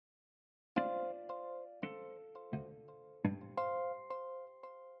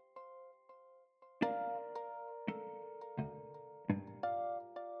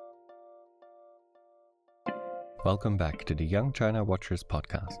Welcome back to the Young China Watchers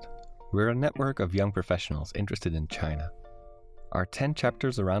podcast. We're a network of young professionals interested in China. Our 10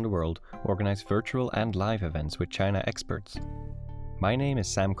 chapters around the world organize virtual and live events with China experts. My name is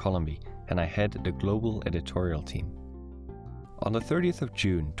Sam Colomby, and I head the global editorial team. On the 30th of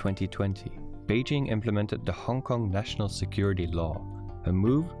June 2020, Beijing implemented the Hong Kong National Security Law, a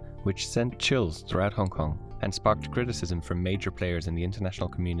move which sent chills throughout Hong Kong and sparked criticism from major players in the international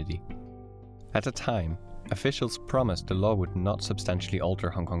community. At the time, officials promised the law would not substantially alter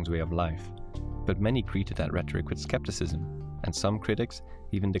Hong Kong's way of life, but many greeted that rhetoric with skepticism, and some critics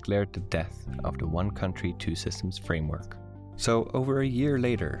even declared the death of the one country, two systems framework. So, over a year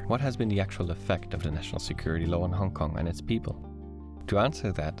later, what has been the actual effect of the national security law on Hong Kong and its people? To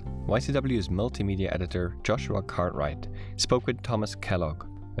answer that, YCW's multimedia editor Joshua Cartwright spoke with Thomas Kellogg,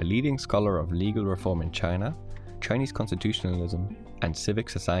 a leading scholar of legal reform in China, Chinese constitutionalism, and civic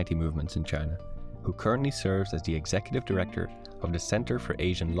society movements in China, who currently serves as the executive director of the Center for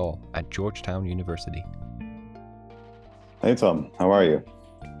Asian Law at Georgetown University. Hey Tom, how are you?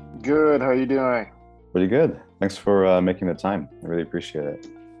 Good, how are you doing? Pretty good. Thanks for making the time. I really appreciate it.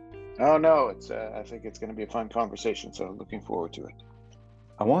 Oh no, I think it's going to be a fun conversation, so looking forward to it.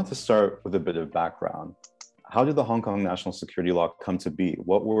 I wanted to start with a bit of background. How did the Hong Kong National Security Law come to be?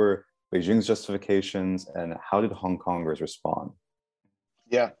 What were Beijing's justifications and how did Hong Kongers respond?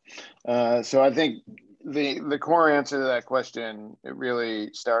 Yeah, so I think the core answer to that question, it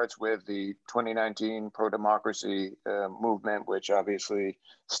really starts with the 2019 pro-democracy movement, which obviously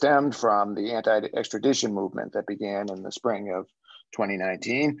stemmed from the anti-extradition movement that began in the spring of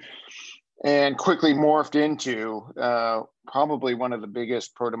 2019 and quickly morphed into probably one of the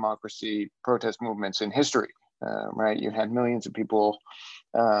biggest pro-democracy protest movements in history, right? You had millions of people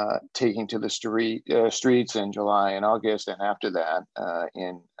taking to the streets in July and August, and after that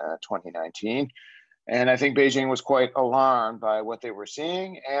in 2019. And I think Beijing was quite alarmed by what they were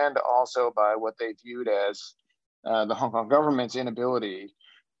seeing and also by what they viewed as the Hong Kong government's inability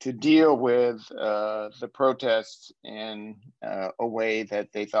to deal with the protests in a way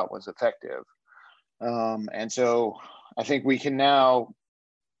that they thought was effective. And so I think we can now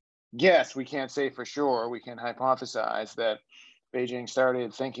guess, we can't say for sure, we can hypothesize that Beijing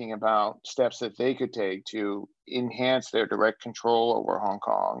started thinking about steps that they could take to enhance their direct control over Hong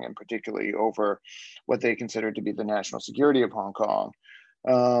Kong, and particularly over what they considered to be the national security of Hong Kong,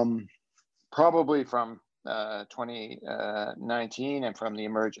 probably from 2019 and from the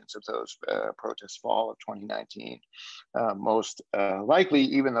emergence of those protests fall of 2019. Most likely,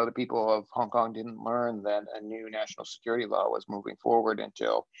 even though the people of Hong Kong didn't learn that a new national security law was moving forward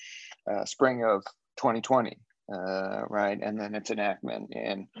until spring of 2020. Right, and then its enactment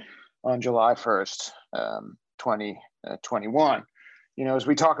on July 1st, 2021. You know, as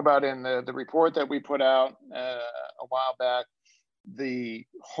we talk about in the report that we put out a while back, the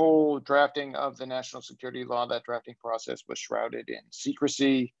whole drafting of the national security law, that drafting process was shrouded in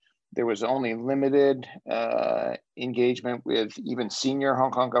secrecy. There was only limited engagement with even senior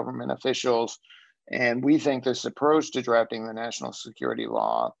Hong Kong government officials. And we think this approach to drafting the national security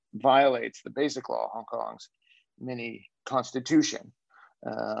law violates the basic law of Hong Kong's mini constitution.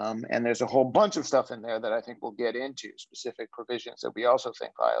 And there's a whole bunch of stuff in there that I think we'll get into, specific provisions that we also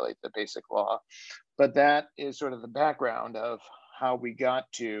think violate the basic law. But that is sort of the background of how we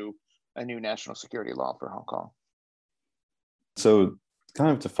got to a new national security law for Hong Kong. So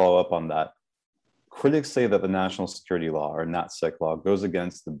kind of to follow up on that, critics say that the national security law, or NatSec law, goes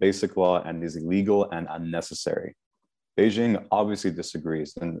against the basic law and is illegal and unnecessary. Beijing obviously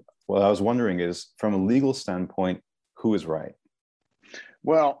disagrees. And what I was wondering is, from a legal standpoint, who is right?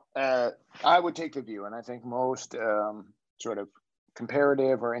 Well, I would take the view, and I think most sort of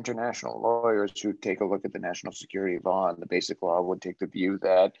comparative or international lawyers who take a look at the national security law and the basic law would take the view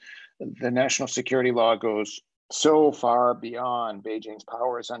that the national security law goes so far beyond Beijing's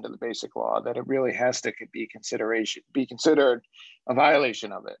powers under the basic law that it really has to be considered a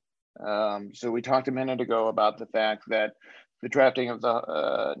violation of it. So we talked a minute ago about the fact that the drafting of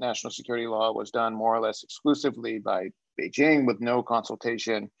the national security law was done more or less exclusively by Beijing with no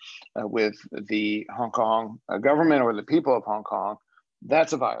consultation with the Hong Kong government or the people of Hong Kong.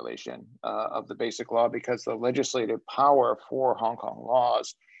 That's a violation of the basic law because the legislative power for Hong Kong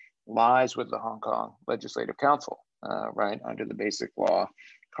laws lies with the Hong Kong Legislative Council, right, under the basic law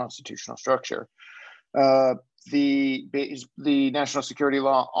constitutional structure. The national security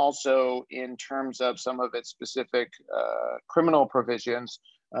law also, in terms of some of its specific criminal provisions,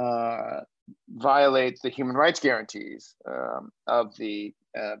 violates the human rights guarantees of the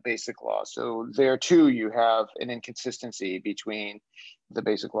basic law. So there too, you have an inconsistency between the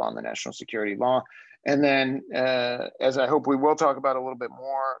basic law and the national security law. And then, as I hope we will talk about a little bit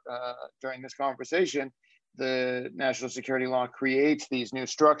more during this conversation, the national security law creates these new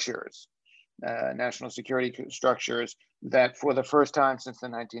structures, national security structures that for the first time since the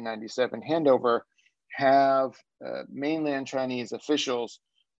 1997 handover have mainland Chinese officials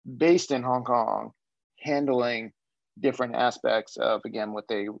based in Hong Kong handling different aspects of, again, what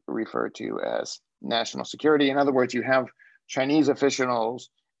they refer to as national security. In other words, you have Chinese officials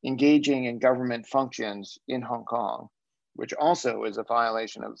engaging in government functions in Hong Kong, which also is a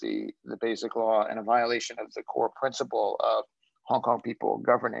violation of the basic law and a violation of the core principle of Hong Kong people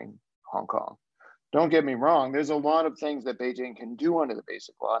governing Hong Kong. Don't get me wrong, there's a lot of things that Beijing can do under the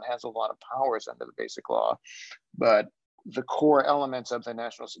basic law and has a lot of powers under the basic law, but the core elements of the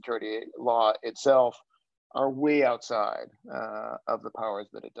national security law itself are way outside of the powers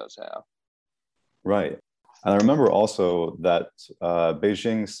that it does have. Right. And I remember also that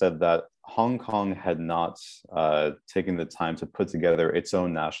Beijing said that Hong Kong had not taken the time to put together its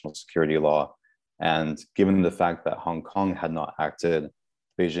own national security law. And given the fact that Hong Kong had not acted,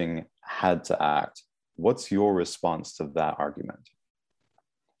 Beijing had to act. What's your response to that argument?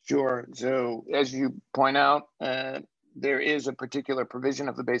 Sure. So as you point out, there is a particular provision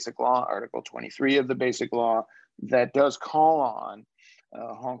of the Basic Law, Article 23 of the Basic Law, that does call on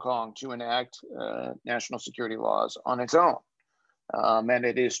Hong Kong to enact national security laws on its own. And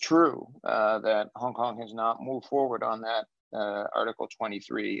it is true that Hong Kong has not moved forward on that Article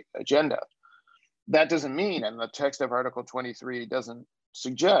 23 agenda. That doesn't mean, and the text of Article 23 doesn't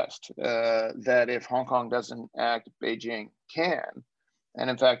suggest that if Hong Kong doesn't act, Beijing can. And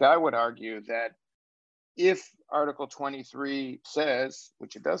in fact, I would argue that if Article 23 says,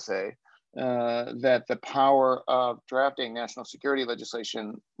 which it does say, that the power of drafting national security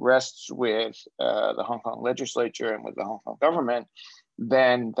legislation rests with the Hong Kong legislature and with the Hong Kong government,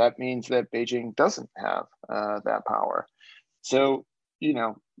 then that means that Beijing doesn't have that power. So,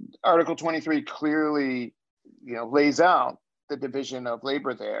 Article 23 clearly, lays out the division of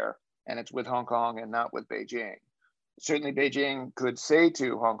labor there, and it's with Hong Kong and not with Beijing. Certainly Beijing could say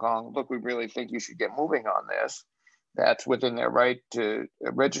to Hong Kong, look, we really think you should get moving on this. That's within their right to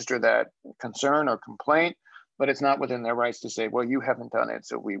register that concern or complaint, but it's not within their rights to say, well, you haven't done it,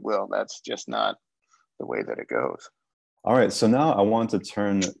 so we will. That's just not the way that it goes. All right, so now I want to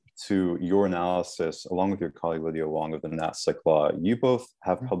turn to your analysis, along with your colleague Lydia Wong of the NatSec Law. You both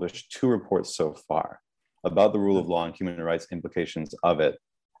have published 2 reports so far about the rule of law and human rights implications of it.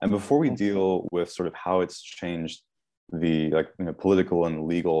 And before we deal with sort of how it's changed the political and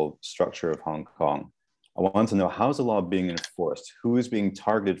legal structure of Hong Kong, I want to know, how is the law being enforced? Who is being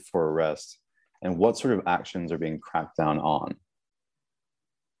targeted for arrest? And what sort of actions are being cracked down on?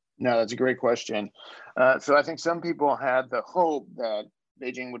 No, that's a great question. So I think some people had the hope that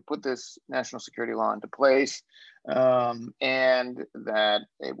Beijing would put this national security law into place and that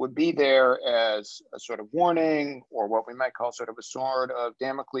it would be there as a sort of warning, or what we might call sort of a sword of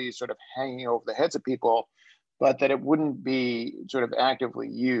Damocles sort of hanging over the heads of people, but that it wouldn't be sort of actively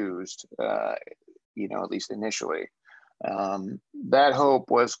used, at least initially. That hope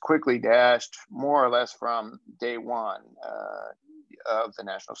was quickly dashed more or less from day one of the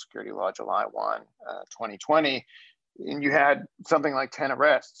national security law, July 1, 2020. And you had something like 10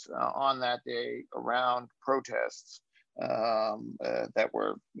 arrests on that day around protests that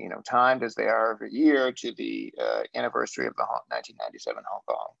were, timed as they are every year to the anniversary of the 1997 Hong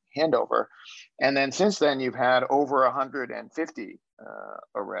Kong handover. And then since then, you've had over 150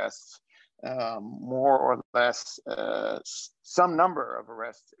 arrests, more or less some number of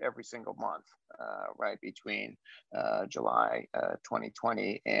arrests every single month, right between July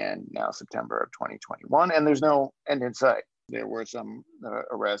 2020 and now September of 2021. And there's no end in sight. There were some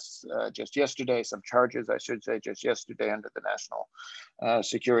arrests just yesterday, some charges, I should say, just yesterday under the national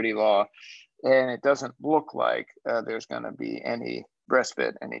security law. And it doesn't look like there's going to be any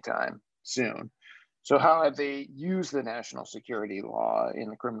respite anytime soon. So how have they used the national security law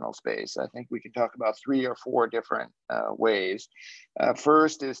in the criminal space? I think we can talk about 3 or 4 different ways.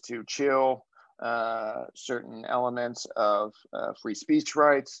 First is to chill certain elements of free speech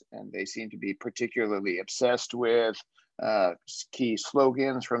rights, and they seem to be particularly obsessed with key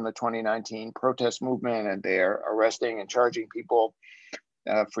slogans from the 2019 protest movement, and they're arresting and charging people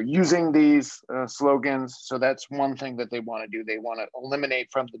for using these slogans. So that's one thing that they want to do. They want to eliminate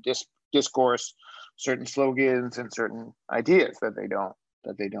from the discourse certain slogans and certain ideas that they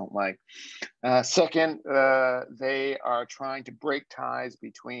don't like. Second, they are trying to break ties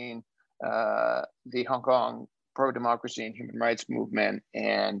between the Hong Kong pro-democracy and human rights movement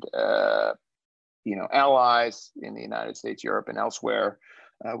and allies in the United States, Europe, and elsewhere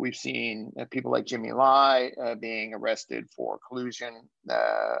We've seen people like Jimmy Lai being arrested for collusion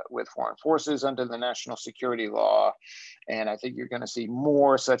with foreign forces under the national security law. And I think you're going to see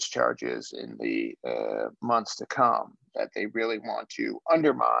more such charges in the months to come, that they really want to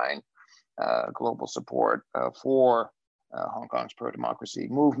undermine global support for Hong Kong's pro-democracy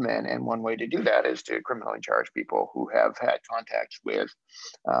movement. And one way to do that is to criminally charge people who have had contacts with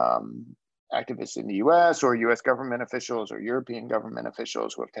activists in the US or US government officials or European government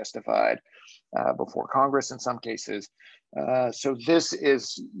officials who have testified before Congress in some cases. So this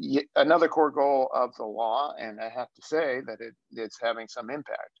is another core goal of the law. And I have to say that it's having some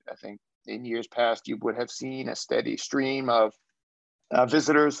impact. I think in years past, you would have seen a steady stream of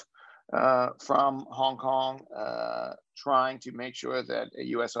visitors from Hong Kong, trying to make sure that a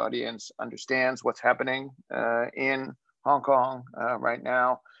US audience understands what's happening in Hong Kong right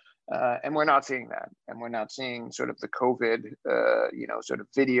now. And we're not seeing that. And we're not seeing sort of the COVID, sort of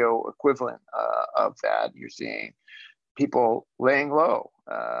video equivalent of that. You're seeing people laying low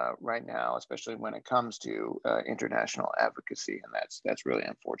right now, especially when it comes to international advocacy. And that's really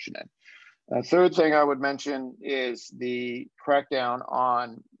unfortunate. Third thing I would mention is the crackdown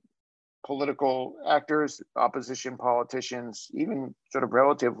on political actors, opposition politicians, even sort of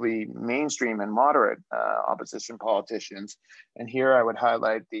relatively mainstream and moderate opposition politicians. And here I would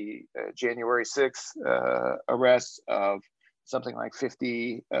highlight the January 6th arrests of something like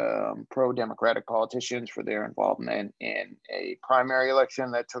 50 pro-democratic politicians for their involvement in a primary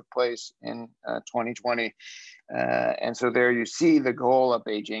election that took place in 2020. And so there you see the goal of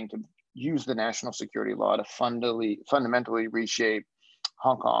Beijing to use the national security law to fundamentally reshape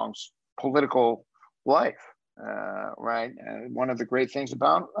Hong Kong's political life, right? One of the great things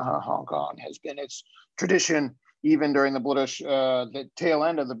about Hong Kong has been its tradition, even during the tail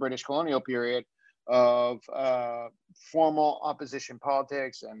end of the British colonial period, of formal opposition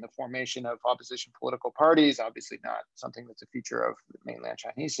politics and the formation of opposition political parties, obviously not something that's a feature of the mainland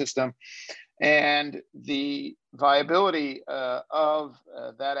Chinese system. And the viability of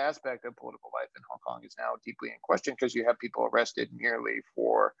that aspect of political life in Hong Kong is now deeply in question, because you have people arrested merely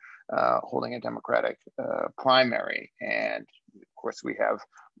for holding a democratic primary. And of course, we have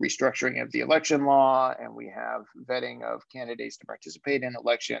restructuring of the election law, and we have vetting of candidates to participate in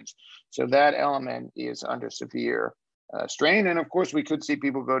elections. So that element is under severe strain. And of course, we could see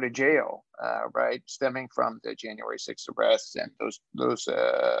people go to jail, right, stemming from the January 6th arrests. And those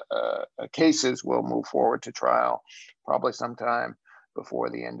cases will move forward to trial probably sometime before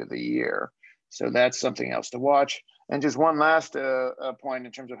the end of the year. So that's something else to watch. And just one last point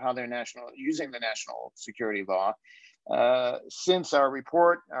in terms of how they're using the national security law. Since our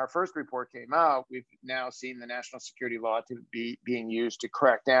first report came out, we've now seen the national security law to be being used to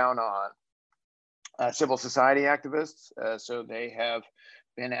crack down on civil society activists. So they have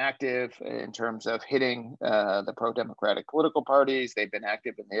been active in terms of hitting the pro-democratic political parties. They've been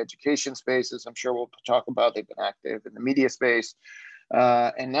active in the education space, as I'm sure we'll talk about. They've been active in the media space.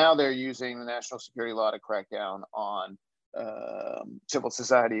 And now they're using the national security law to crack down on civil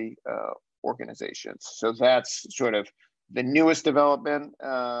society organizations. So that's sort of the newest development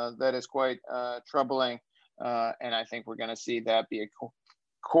that is quite troubling. And I think we're going to see that be a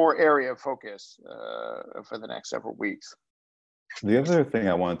core area of focus for the next several weeks. The other thing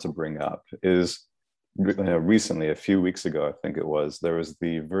I wanted to bring up is recently, a few weeks ago, I think it was, there was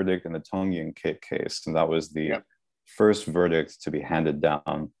the verdict in the Tong Yin Kit case, and that was the first verdict to be handed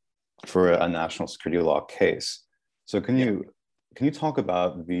down for a national security law case. So can you talk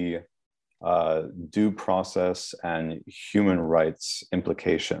about the due process and human rights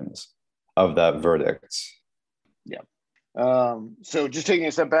implications of that verdict? Yeah. So just taking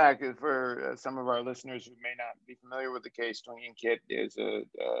a step back, for some of our listeners who may not be familiar with the case, Tong Yin Kit is a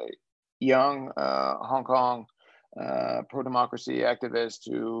young Hong Kong pro-democracy activist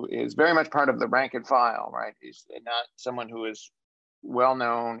who is very much part of the rank and file, right? He's not someone who is well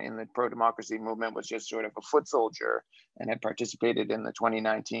known in the pro-democracy movement, was just sort of a foot soldier and had participated in the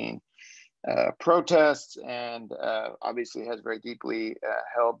 2019 protests, and obviously has very deeply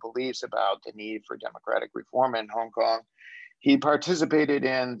held beliefs about the need for democratic reform in Hong Kong. He participated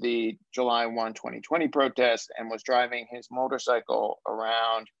in the July 1, 2020 protest and was driving his motorcycle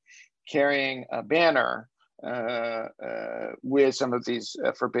around carrying a banner with some of these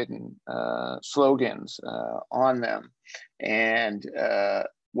forbidden slogans on them, and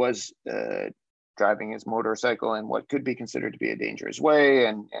was driving his motorcycle in what could be considered to be a dangerous way,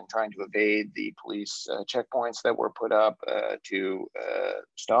 and trying to evade the police checkpoints that were put up to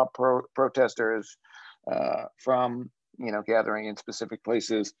stop protesters from gathering in specific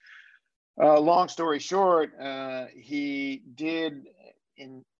places. Long story short, he did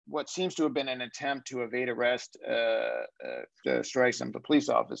in what seems to have been an attempt to evade arrest, strike some of the police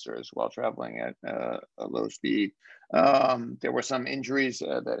officers while traveling at a low speed. There were some injuries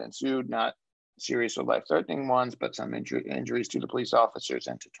that ensued, not serious or life-threatening ones, but some injuries to the police officers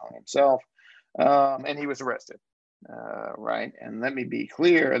and to Tony himself. And he was arrested, right? And let me be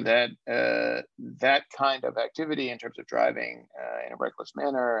clear that that kind of activity in terms of driving in a reckless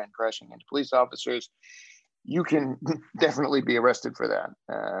manner and crashing into police officers, you can definitely be arrested for that,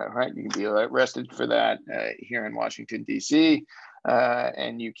 right? You can be arrested for that here in Washington, D.C.,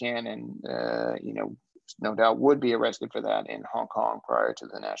 and you can, and no doubt would be arrested for that in Hong Kong prior to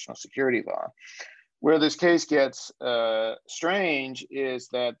the national security law. Where this case gets strange is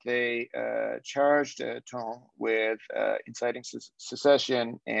that they charged Tong with inciting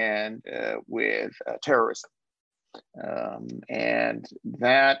secession and with terrorism. And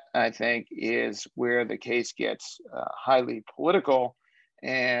that, I think, is where the case gets highly political,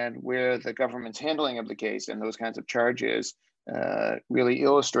 and where the government's handling of the case and those kinds of charges really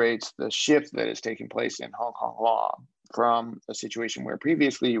illustrates the shift that is taking place in Hong Kong law from a situation where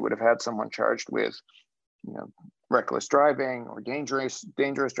previously you would have had someone charged with, reckless driving or dangerous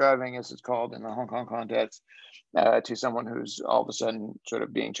driving, as it's called in the Hong Kong context, to someone who's all of a sudden sort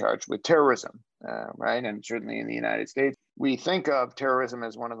of being charged with terrorism, right? And certainly in the United States, we think of terrorism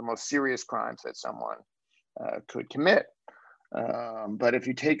as one of the most serious crimes that someone could commit. But if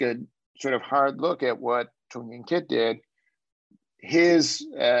you take a sort of hard look at what Tung Kit did, his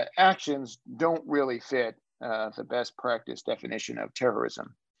actions don't really fit the best practice definition of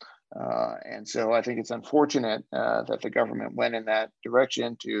terrorism. And so I think it's unfortunate that the government went in that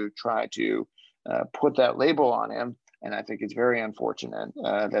direction to try to put that label on him. And I think it's very unfortunate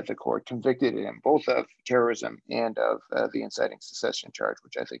that the court convicted him both of terrorism and of the inciting secession charge,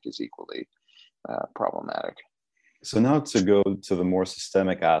 which I think is equally problematic. So now to go to the more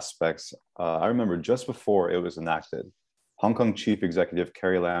systemic aspects, I remember just before it was enacted, Hong Kong Chief Executive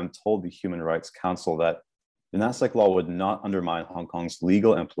Carrie Lam told the Human Rights Council that the NATSEC law would not undermine Hong Kong's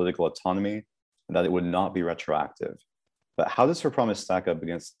legal and political autonomy, and that it would not be retroactive. But how does her promise stack up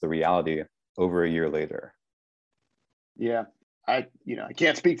against the reality over a year later? Yeah, I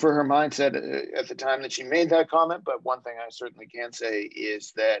can't speak for her mindset at the time that she made that comment, but one thing I certainly can say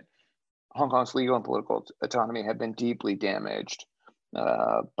is that Hong Kong's legal and political autonomy have been deeply damaged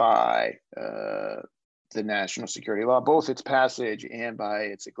by the national security law, both its passage and by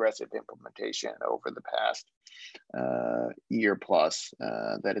its aggressive implementation over the past year plus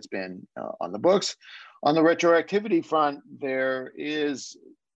that it's been on the books. On the retroactivity front, there is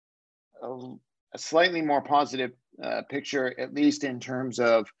a slightly more positive picture, at least in terms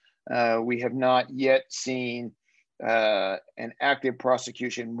of we have not yet seen an active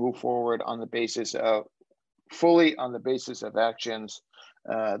prosecution move forward on the basis of actions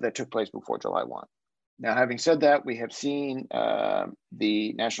that took place before July 1. Now, having said that, we have seen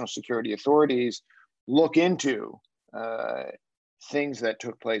the national security authorities look into things that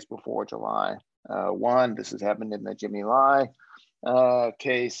took place before July 1. This has happened in the Jimmy Lai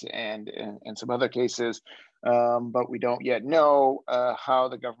case and some other cases, but we don't yet know how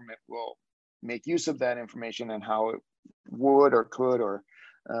the government will make use of that information and how it would or could or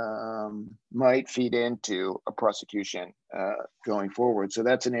might feed into a prosecution going forward. So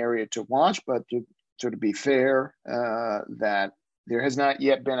that's an area to watch, but to sort of be fair, that there has not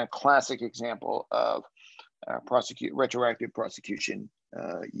yet been a classic example of retroactive prosecution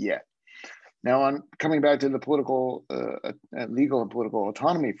yet. Now, on coming back to the political, legal and political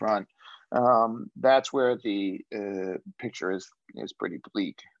autonomy front, that's where the picture is pretty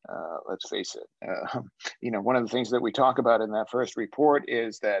bleak. Let's face it. One of the things that we talk about in that first report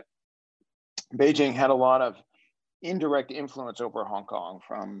is that Beijing had a lot of indirect influence over Hong Kong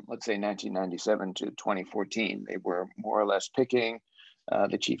from, let's say, 1997 to 2014. They were more or less picking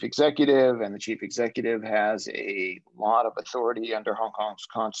the chief executive, and the chief executive has a lot of authority under Hong Kong's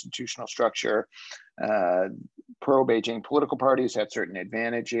constitutional structure. Pro-Beijing political parties had certain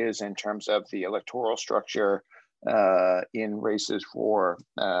advantages in terms of the electoral structure in races for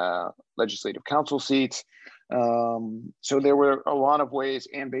legislative council seats. So there were a lot of ways,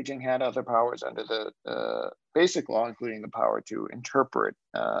 and Beijing had other powers under the Basic Law, including the power to interpret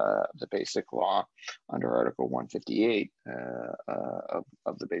the Basic Law under Article 158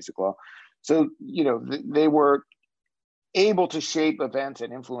 of the Basic Law. So, they were able to shape events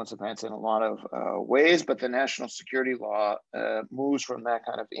and influence events in a lot of ways, but the national security law moves from that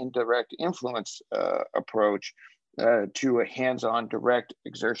kind of indirect influence approach to a hands-on direct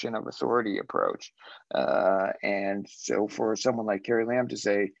exertion of authority approach. And so for someone like Carrie Lam to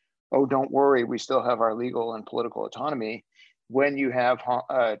say, oh, don't worry, we still have our legal and political autonomy, when you have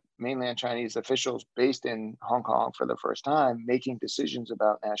mainland Chinese officials based in Hong Kong for the first time making decisions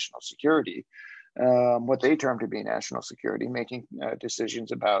about national security, what they term to be national security, making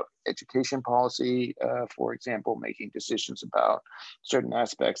decisions about education policy, for example, making decisions about certain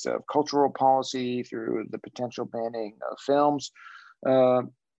aspects of cultural policy through the potential banning of films.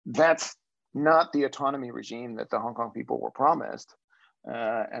 That's not the autonomy regime that the Hong Kong people were promised.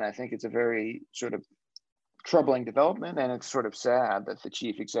 And I think it's a very sort of troubling development, and it's sort of sad that the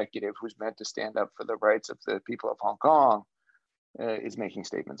chief executive, who's meant to stand up for the rights of the people of Hong Kong, is making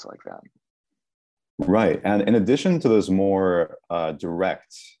statements like that. Right. And in addition to those more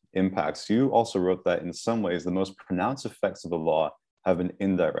direct impacts, you also wrote that in some ways, the most pronounced effects of the law have been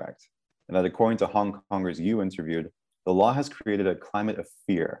indirect. And that according to Hong Kongers you interviewed, the law has created a climate of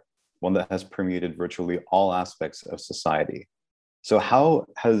fear, one that has permeated virtually all aspects of society. So how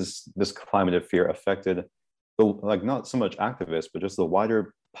has this climate of fear affected not so much activists, but just the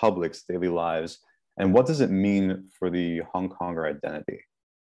wider public's daily lives? And what does it mean for the Hong Konger identity?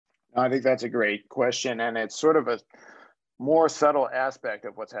 I think that's a great question. And it's sort of a more subtle aspect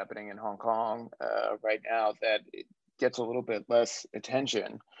of what's happening in Hong Kong right now that it gets a little bit less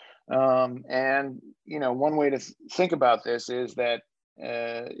attention. And, one way to think about this is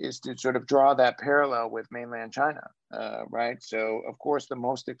to sort of draw that parallel with mainland China, right? So, of course, the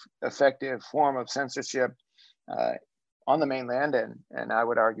most effective form of censorship on the mainland, and I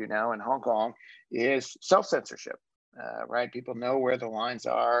would argue now in Hong Kong, is self-censorship, right? People know where the lines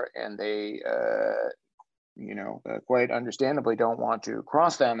are, and they, quite understandably don't want to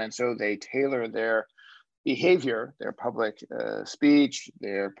cross them. And so they tailor their behavior, their public speech,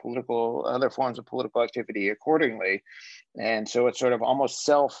 their other forms of political activity accordingly. And so it's sort of almost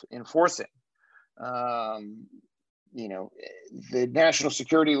self-enforcing. The national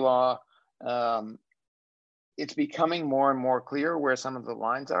security law, it's becoming more and more clear where some of the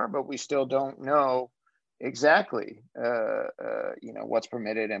lines are, but we still don't know exactly, what's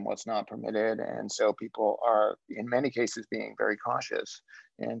permitted and what's not permitted. And so people are, in many cases, being very cautious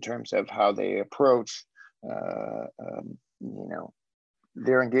in terms of how they approach,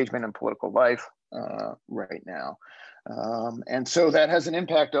 their engagement in political life right now. And so that has an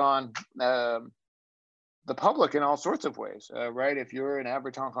impact on the public in all sorts of ways, right? If you're an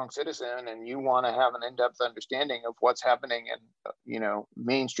average Hong Kong citizen and you want to have an in-depth understanding of what's happening in,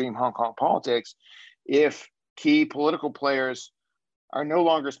 mainstream Hong Kong politics, if key political players are no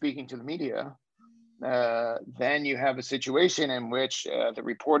longer speaking to the media, then you have a situation in which the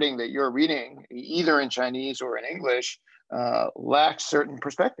reporting that you're reading, either in Chinese or in English, lacks certain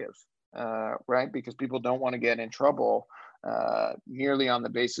perspectives, right? Because people don't want to get in trouble merely on the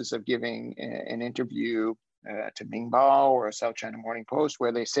basis of giving an interview to Mingbao or a South China Morning Post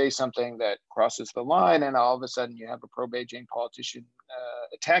where they say something that crosses the line, and all of a sudden you have a pro-Beijing politician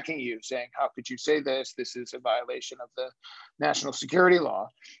attacking you, saying, how could you say this? This is a violation of the national security law.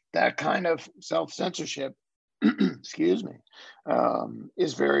 That kind of self-censorship, excuse me,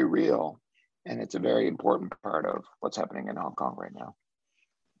 is very real. And it's a very important part of what's happening in Hong Kong right now.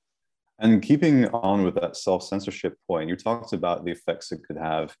 And keeping on with that self-censorship point, you talked about the effects it could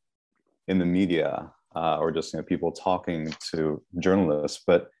have in the media or just people talking to journalists.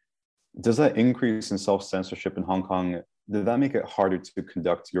 But does that increase in self-censorship in Hong Kong, did that make it harder to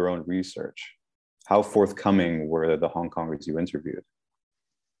conduct your own research? How forthcoming were the Hong Kongers you interviewed?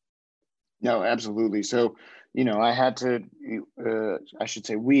 No, absolutely. So, I had to, I should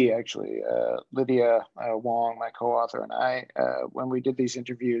say we actually, Lydia Wong, my co-author, and I, when we did these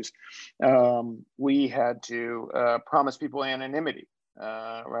interviews, we had to promise people anonymity,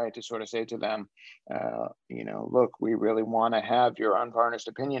 right? To sort of say to them, look, we really want to have your unvarnished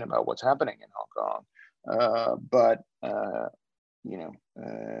opinion about what's happening in Hong Kong. But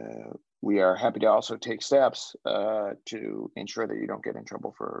we are happy to also take steps to ensure that you don't get in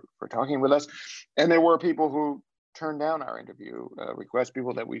trouble for talking with us. And there were people who turned down our interview requests,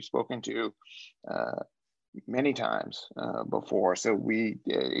 people that we've spoken to many times before. So we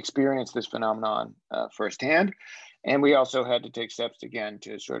experienced this phenomenon firsthand. And we also had to take steps again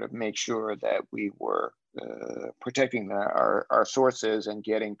to sort of make sure that we were protecting our sources and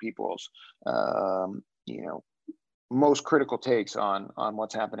getting people's, most critical takes on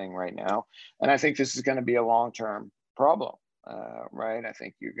what's happening right now. And I think this is going to be a long-term problem, right? I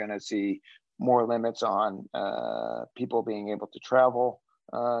think you're going to see more limits on people being able to travel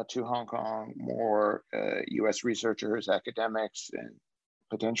to Hong Kong, more US researchers, academics, and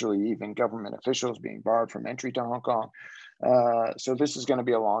potentially even government officials being barred from entry to Hong Kong. So this is going to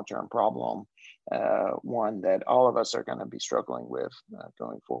be a long-term problem, one that all of us are going to be struggling with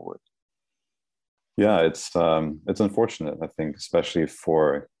going forward. Yeah, it's unfortunate, I think, especially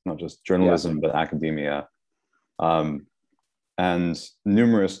for not just Yeah. journalism but academia. Um, and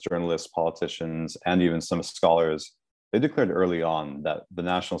numerous journalists, politicians, and even some scholars, they declared early on that the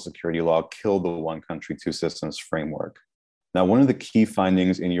national security law killed the one country, two systems framework. Now, one of the key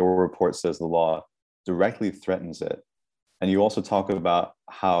findings in your report says the law directly threatens it. And you also talk about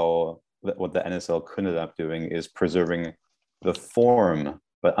how what the NSL could end up doing is preserving the form,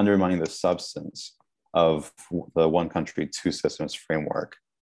 but undermining the substance of the one country, two systems framework.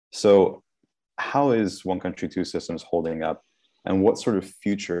 So, how is one country, two systems holding up? And what sort of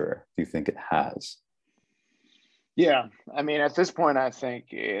future do you think it has? Yeah, I mean, at this point, I think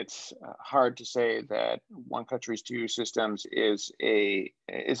it's hard to say that one country's two systems is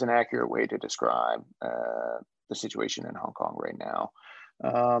an accurate way to describe the situation in Hong Kong right now.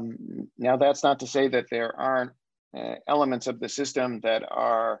 Now, that's not to say that there aren't elements of the system that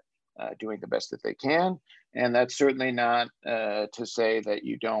are doing the best that they can, and that's certainly not to say that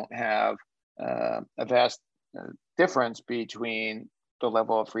you don't have a vast difference between the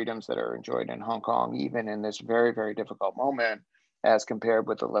level of freedoms that are enjoyed in Hong Kong, even in this very, very difficult moment, as compared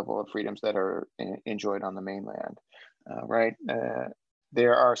with the level of freedoms that are enjoyed on the mainland, right?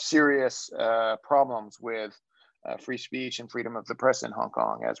 There are serious problems with free speech and freedom of the press in Hong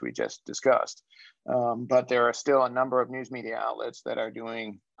Kong, as we just discussed. But there are still a number of news media outlets that are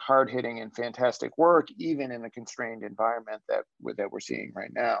doing hard-hitting and fantastic work, even in the constrained environment that we're seeing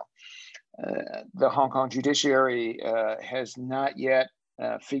right now. The Hong Kong judiciary has not yet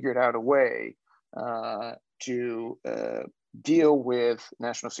figured out a way to deal with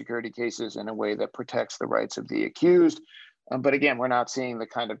national security cases in a way that protects the rights of the accused. But again, we're not seeing the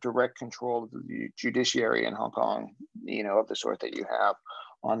kind of direct control of the judiciary in Hong Kong, of the sort that you have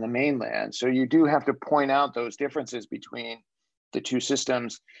on the mainland. So you do have to point out those differences between the two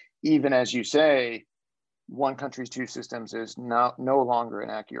systems, even as you say, one country's two systems is no longer an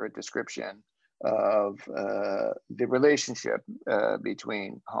accurate description of the relationship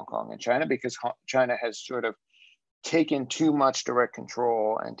between Hong Kong and China, because China has sort of taken too much direct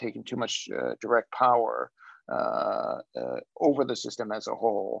control and taken too much direct power over the system as a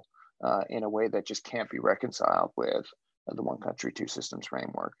whole in a way that just can't be reconciled with the one country, two systems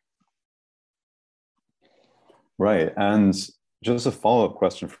framework. Right. And just a follow-up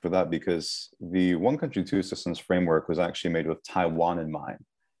question for that, because the one country, two systems framework was actually made with Taiwan in mind.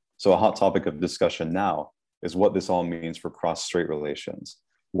 So a hot topic of discussion now is what this all means for cross-strait relations.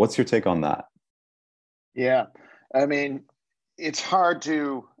 What's your take on that? Yeah, I mean, it's hard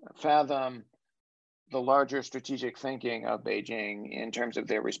to fathom the larger strategic thinking of Beijing in terms of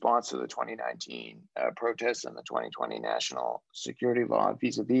their response to the 2019 protests and the 2020 national security law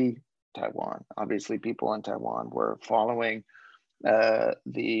vis-a-vis Taiwan. Obviously, people in Taiwan were following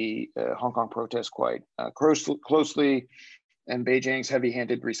the Hong Kong protests quite closely, and Beijing's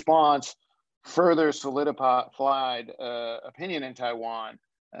heavy-handed response further solidified opinion in Taiwan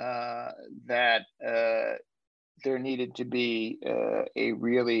that there needed to be a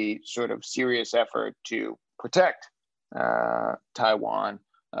really sort of serious effort to protect Taiwan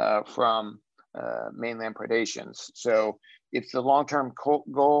from mainland predations. So if the long-term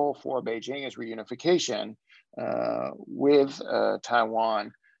goal for Beijing is reunification with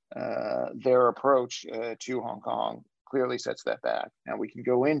Taiwan, their approach to Hong Kong clearly sets that back. Now we can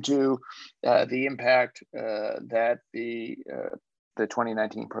go into the impact that the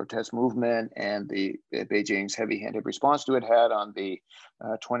 2019 protest movement and the Beijing's heavy-handed response to it had on the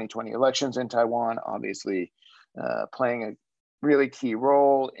 2020 elections in Taiwan, obviously playing a really key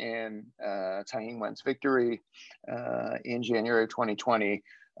role in Tsai Ing-wen's victory in January of 2020.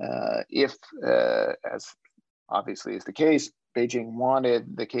 If, as obviously is the case, Beijing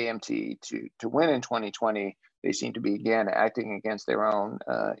wanted the KMT to win in 2020, they seem to be again acting against their own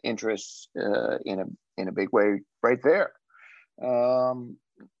interests in a big way right there.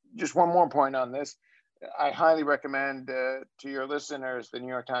 Just one more point on this. I highly recommend to your listeners the New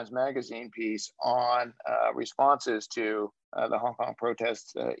York Times Magazine piece on responses to the Hong Kong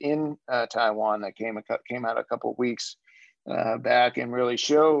protests in Taiwan that came out a couple of weeks back, and really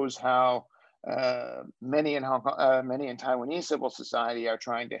shows how many in Hong Kong, many in Taiwanese civil society are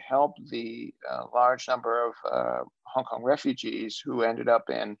trying to help the large number of Hong Kong refugees who ended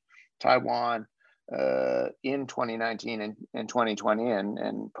up in Taiwan in 2019 and 2020,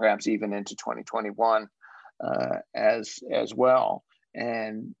 and perhaps even into 2021 as well.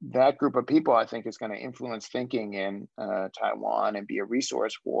 And that group of people, I think, is going to influence thinking in Taiwan and be a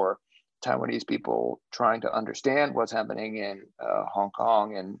resource for Taiwanese people trying to understand what's happening in Hong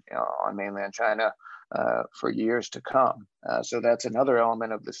Kong and on mainland China for years to come. So that's another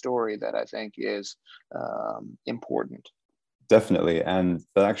element of the story that I think is important. Definitely. And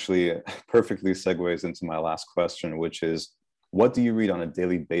that actually perfectly segues into my last question, which is, what do you read on a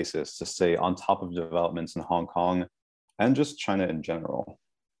daily basis to stay on top of developments in Hong Kong and just China in general?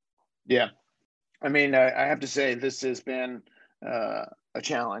 Yeah. I mean, I have to say this has been a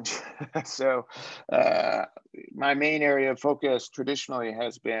challenge. So my main area of focus traditionally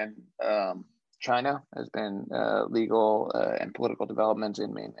has been China, has been legal and political developments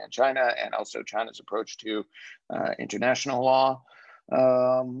in mainland China, and also China's approach to international law.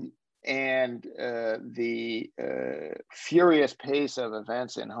 And the furious pace of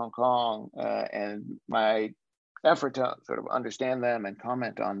events in Hong Kong and my effort to sort of understand them and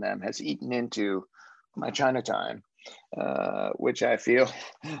comment on them has eaten into my China time, which I feel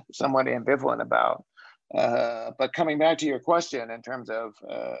somewhat ambivalent about. But coming back to your question in terms of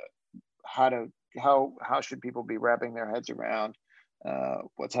how should people be wrapping their heads around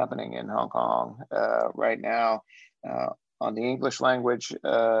what's happening in Hong Kong right now? On the English language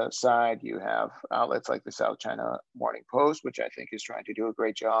side, you have outlets like the South China Morning Post, which I think is trying to do a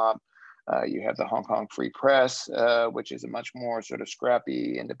great job. You have the Hong Kong Free Press, which is a much more sort of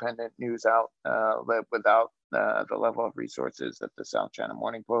scrappy, independent news outlet without the level of resources that the South China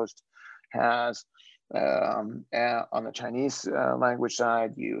Morning Post has. On the Chinese language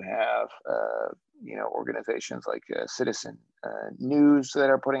side, you have organizations like Citizen News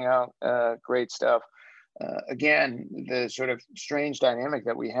that are putting out great stuff. Again, the sort of strange dynamic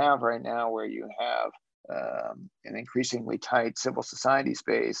that we have right now, where you have an increasingly tight civil society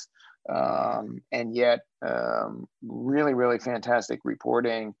space, and yet really, really fantastic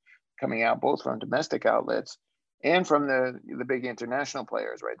reporting coming out both from domestic outlets and from the big international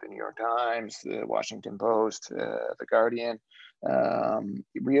players, right? The New York Times, the Washington Post, the Guardian.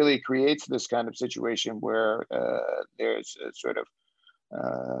 It really creates this kind of situation where there's a sort of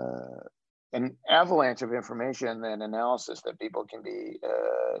an avalanche of information and analysis that people can be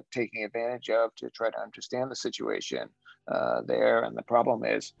taking advantage of to try to understand the situation there. And the problem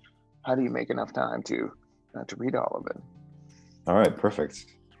is, how do you make enough time to read all of it? All right, perfect.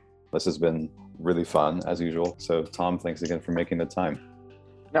 This has been really fun, as usual. So, Tom, thanks again for making the time.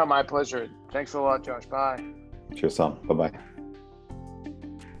 No, my pleasure. Thanks a lot, Josh. Bye. Cheers, Tom. Bye-bye.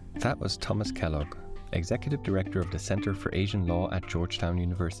 That was Thomas Kellogg, Executive Director of the Center for Asian Law at Georgetown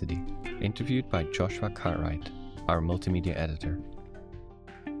University, interviewed by Joshua Cartwright, our multimedia editor.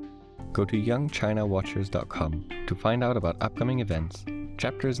 Go to youngchinawatchers.com to find out about upcoming events,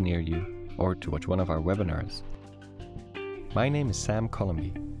 chapters near you, or to watch one of our webinars. My name is Sam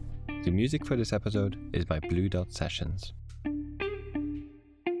Colomby. The music for this episode is by Blue Dot Sessions.